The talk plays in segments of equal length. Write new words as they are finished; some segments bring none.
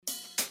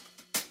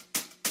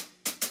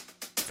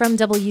From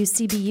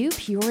WCBU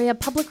Peoria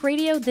Public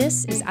Radio,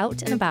 this is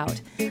Out and About.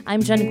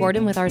 I'm Jen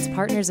Gordon with Arts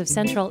Partners of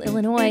Central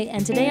Illinois,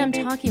 and today I'm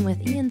talking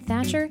with Ian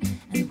Thatcher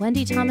and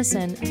Wendy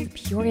Thomason of the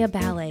Peoria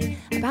Ballet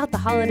about the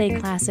holiday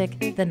classic,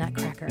 The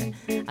Nutcracker.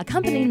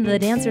 Accompanying the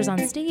dancers on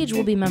stage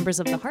will be members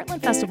of the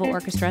Heartland Festival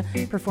Orchestra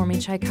performing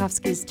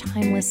Tchaikovsky's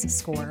timeless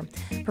score.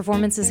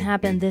 Performances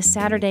happen this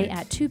Saturday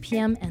at 2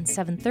 p.m. and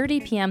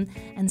 7:30 p.m.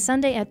 and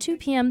Sunday at 2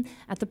 p.m.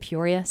 at the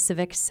Peoria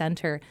Civic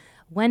Center.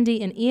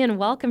 Wendy and Ian,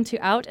 welcome to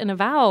Out and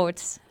About.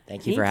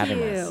 Thank you for having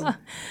us.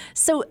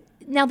 So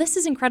now this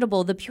is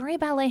incredible. The Peoria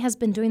Ballet has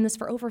been doing this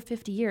for over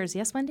 50 years.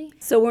 Yes, Wendy?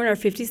 So we're in our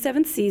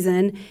 57th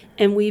season,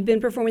 and we've been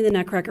performing the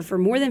Nutcracker for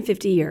more than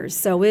 50 years.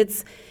 So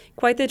it's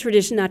quite the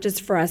tradition, not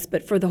just for us,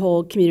 but for the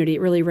whole community. It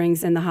really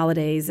rings in the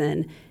holidays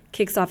and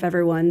kicks off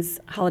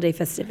everyone's holiday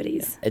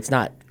festivities. It's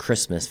not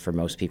Christmas for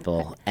most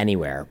people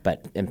anywhere,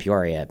 but in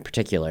Peoria in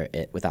particular,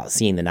 without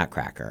seeing the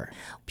Nutcracker.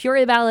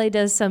 Peoria Ballet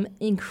does some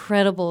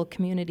incredible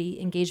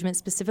community engagement,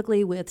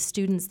 specifically with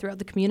students throughout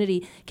the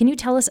community. Can you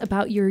tell us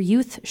about your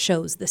youth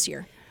shows this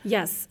year?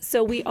 Yes.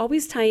 So we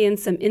always tie in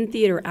some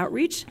in-theater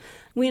outreach.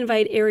 We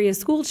invite area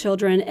school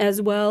children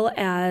as well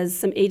as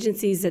some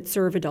agencies that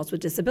serve adults with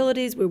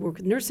disabilities. We work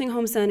with nursing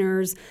home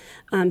centers,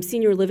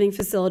 senior living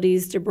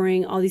facilities to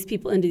bring all these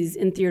people into these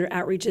in-theater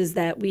outreaches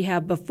that we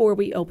have before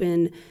we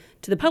open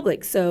to the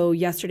public. So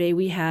yesterday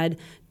we had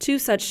 2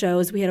 such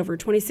shows. We had over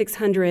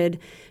 2,600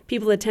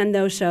 people attend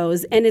those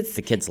shows, and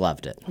The kids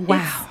loved it.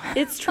 Wow.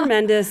 It's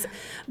tremendous,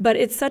 but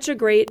it's such a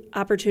great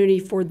opportunity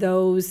for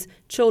those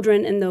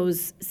children and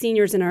those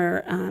seniors in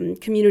our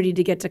community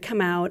to get to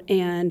come out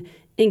and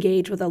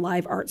engage with a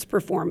live arts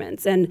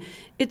performance. And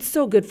it's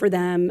so good for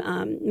them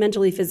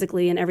mentally,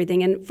 physically, and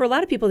everything. And for a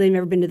lot of people, they've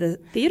never been to the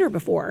theater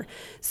before.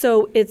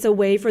 So it's a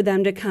way for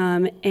them to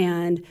come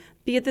and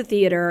be at the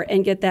theater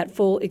and get that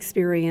full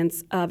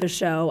experience of a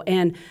show.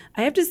 And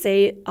I have to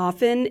say,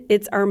 often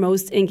it's our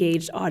most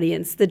engaged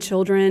audience. The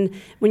children,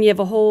 when you have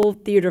a whole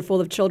theater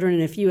full of children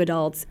and a few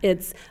adults,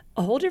 it's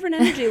a whole different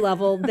energy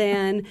level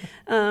than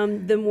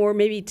the more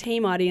maybe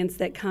tame audience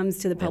that comes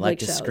to the public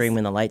shows. They like to scream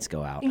when the lights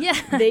go out. Yeah,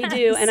 They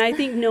do. And I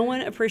think no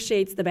one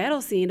appreciates the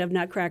battle scene of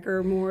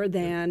Nutcracker more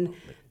than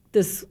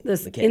this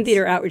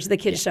in-theater outreach, the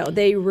kids show.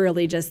 They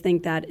really just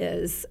think that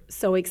is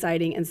so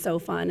exciting and so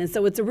fun. And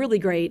so it's a really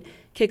great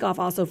kickoff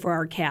also for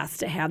our cast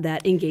to have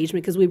that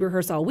engagement, because we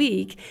rehearse all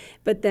week,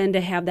 but then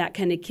to have that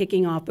kind of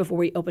kicking off before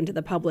we open to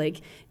the public,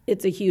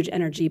 it's a huge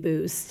energy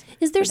boost.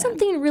 Is there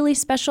something really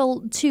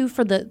special, too,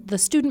 for the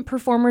student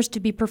performers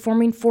to be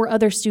performing for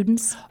other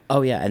students?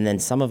 Oh, yeah, and then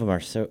some of them are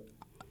so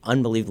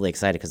unbelievably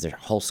excited because their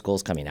whole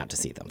school's coming out to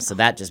see them. So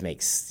that just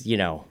makes,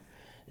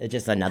 it's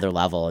just another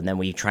level. And then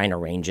we try and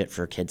arrange it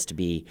for kids to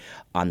be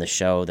on the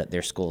show that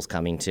their school's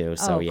coming to.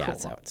 So cool.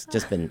 So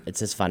it's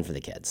just fun for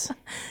the kids.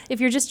 If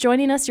you're just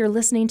joining us, you're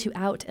listening to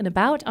Out and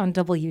About on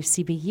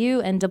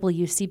WCBU and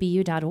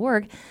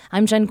WCBU.org.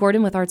 I'm Jen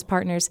Gordon with Arts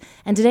Partners,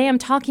 and today I'm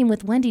talking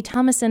with Wendy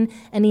Thomason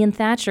and Ian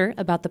Thatcher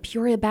about the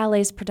Peoria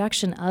Ballet's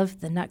production of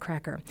The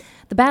Nutcracker.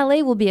 The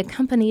ballet will be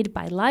accompanied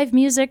by live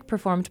music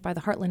performed by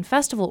the Heartland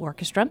Festival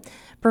Orchestra.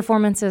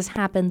 Performances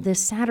happen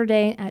this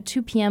Saturday at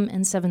 2 p.m.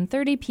 and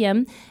 7:30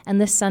 p.m.,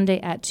 and this Sunday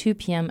at 2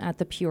 p.m. at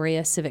the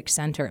Peoria Civic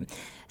Center.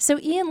 So,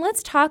 Ian,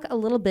 let's talk a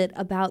little bit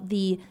about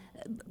the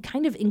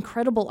kind of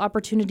incredible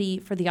opportunity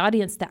for the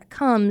audience that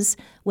comes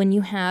when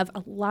you have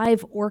a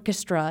live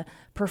orchestra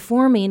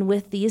performing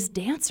with these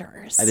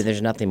dancers. I mean,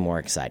 there's nothing more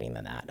exciting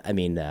than that. I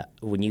mean,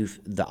 when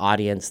the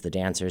audience, the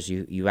dancers,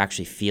 you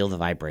actually feel the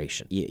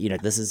vibration.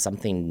 This is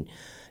something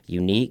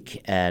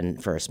unique,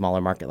 and for a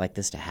smaller market like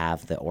this to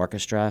have the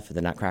orchestra for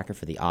the Nutcracker,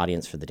 for the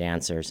audience, for the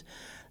dancers,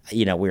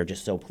 we're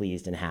just so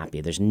pleased and happy.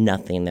 There's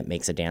nothing that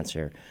makes a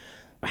dancer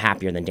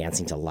happier than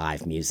dancing to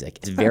live music.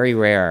 It's very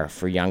rare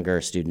for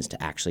younger students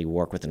to actually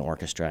work with an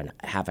orchestra and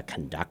have a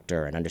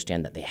conductor and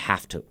understand that they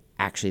have to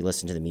actually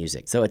listen to the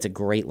music. So it's a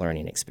great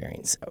learning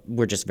experience.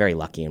 We're just very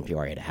lucky in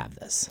Peoria to have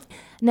this.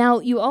 Now,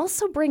 you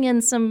also bring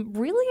in some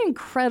really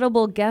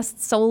incredible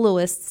guest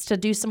soloists to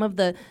do some of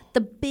the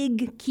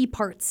big key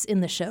parts in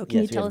the show.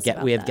 Can you tell us about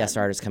that? We have guest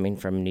artists coming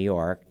from New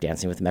York,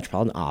 dancing with the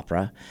Metropolitan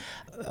Opera.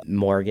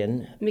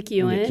 Morgan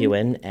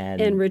McEwen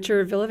and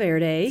Richard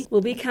Villaverde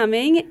will be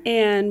coming,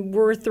 and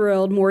we're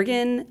thrilled.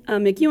 Morgan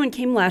McEwen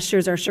came last year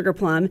as our Sugar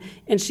Plum,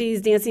 and she's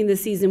dancing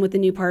this season with a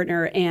new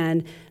partner,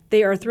 and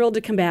they are thrilled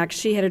to come back.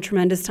 She had a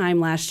tremendous time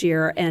last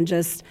year and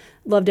just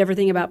loved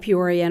everything about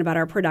Peoria and about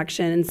our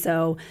production. And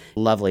so,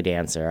 lovely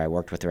dancer. I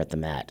worked with her at the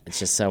Met. It's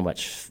just so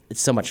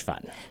much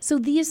fun. So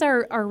these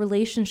are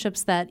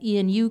relationships that,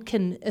 Ian, you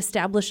can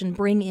establish and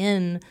bring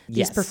in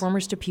these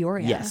performers to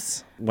Peoria.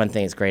 Yes. One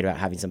thing that's great about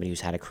having somebody who's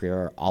had a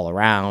career all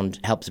around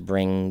helps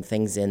bring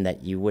things in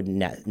that you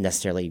wouldn't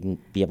necessarily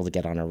be able to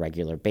get on a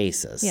regular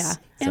basis. Yeah.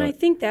 And I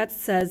think that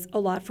says a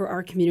lot for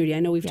our community.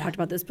 I know we've talked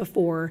about this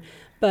before,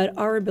 but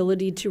our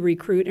ability to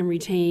recruit and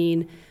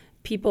retain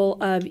people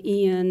of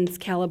Ian's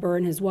caliber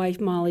and his wife,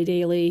 Molly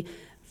Daly,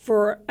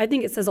 I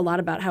think it says a lot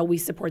about how we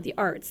support the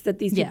arts, that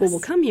these people Yes. will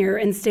come here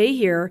and stay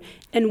here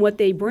and what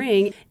they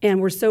bring. And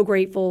we're so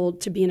grateful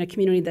to be in a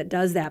community that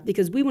does that,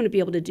 because we wouldn't be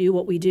able to do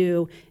what we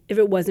do if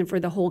it wasn't for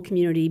the whole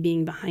community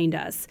being behind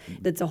us.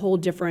 That's a whole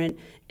different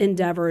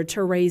endeavor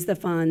to raise the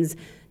funds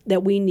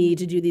that we need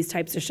to do these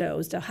types of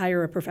shows, to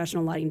hire a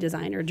professional lighting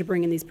designer, to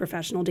bring in these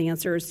professional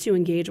dancers, to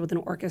engage with an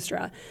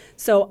orchestra.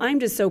 So I'm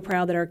just so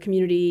proud that our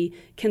community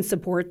can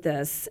support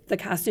this. The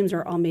costumes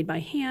are all made by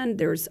hand.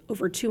 There's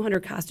over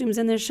 200 costumes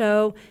in this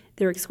show.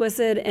 They're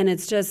exquisite, and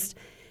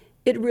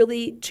it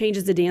really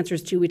changes the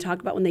dancers too. We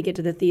talk about when they get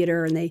to the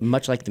theater and they...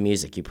 Much like the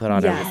music, you put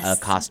on Yes.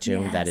 a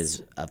costume that Yes.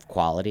 is of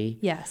quality.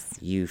 Yes.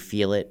 You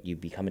feel it. You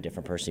become a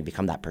different person. You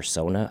become that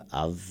persona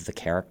of the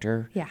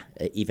character. Yeah.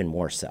 Even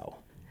more so.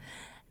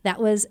 That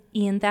was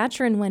Ian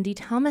Thatcher and Wendy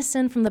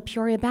Thomason from the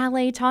Peoria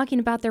Ballet talking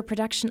about their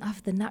production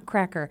of The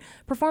Nutcracker.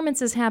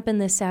 Performances happen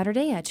this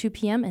Saturday at 2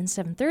 p.m. and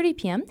 7:30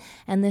 p.m.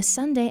 and this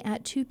Sunday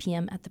at 2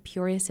 p.m. at the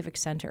Peoria Civic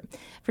Center.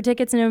 For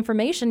tickets and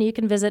information, you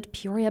can visit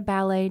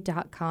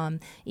peoriaballet.com.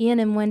 Ian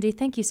and Wendy,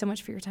 thank you so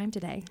much for your time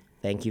today.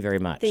 Thank you very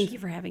much. Thank you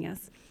for having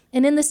us.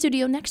 And in the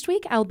studio next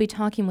week, I'll be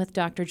talking with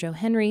Dr. Joe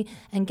Henry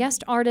and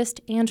guest artist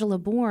Angela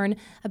Bourne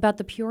about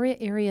the Peoria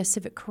Area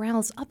Civic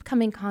Chorale's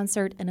upcoming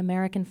concert, An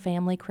American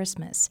Family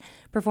Christmas.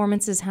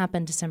 Performances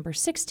happen December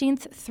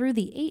 16th through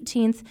the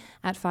 18th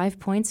at 5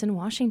 Points in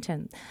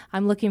Washington.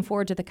 I'm looking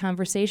forward to the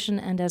conversation,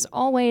 and as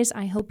always,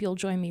 I hope you'll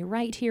join me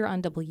right here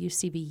on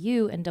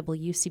WCBU and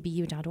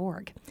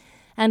WCBU.org.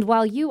 And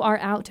while you are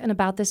out and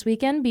about this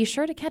weekend, be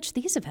sure to catch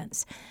these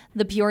events.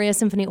 The Peoria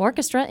Symphony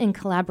Orchestra, in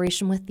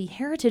collaboration with the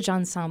Heritage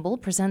Ensemble,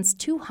 presents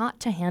Too Hot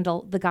to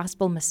Handle, the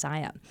Gospel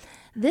Messiah.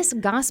 This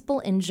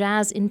gospel and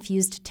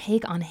jazz-infused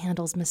take on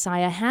Handel's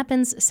Messiah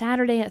happens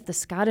Saturday at the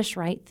Scottish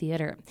Rite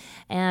Theatre.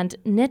 And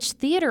Niche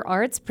Theatre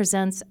Arts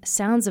presents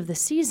Sounds of the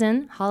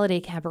Season, Holiday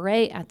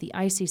Cabaret at the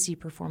ICC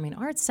Performing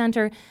Arts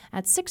Center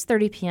at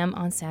 6:30 p.m.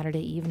 on Saturday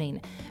evening.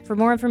 For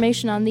more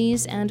information on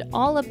these and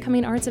all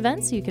upcoming arts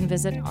events, you can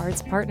visit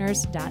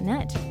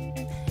artspartners.net.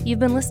 You've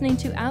been listening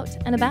to Out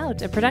and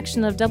About, a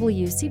production of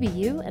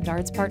WCBU and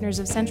Arts Partners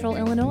of Central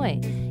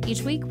Illinois.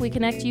 Each week, we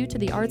connect you to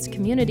the arts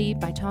community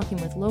by talking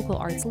with local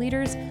arts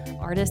leaders,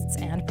 artists,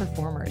 and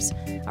performers.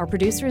 Our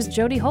producer is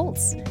Jody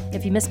Holtz.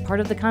 If you missed part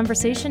of the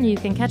conversation, you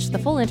can catch the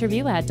full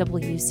interview at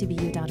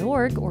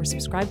WCBU.org or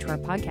subscribe to our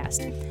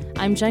podcast.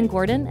 I'm Jen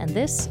Gordon, and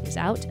this is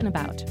Out and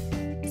About.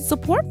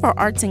 Support for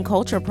arts and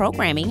culture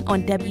programming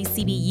on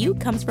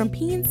WCBU comes from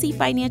PNC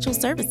Financial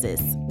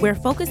Services. We're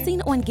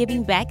focusing on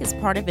giving back as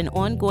part of an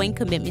ongoing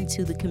commitment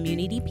to the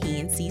community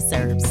PNC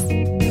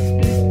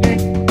serves.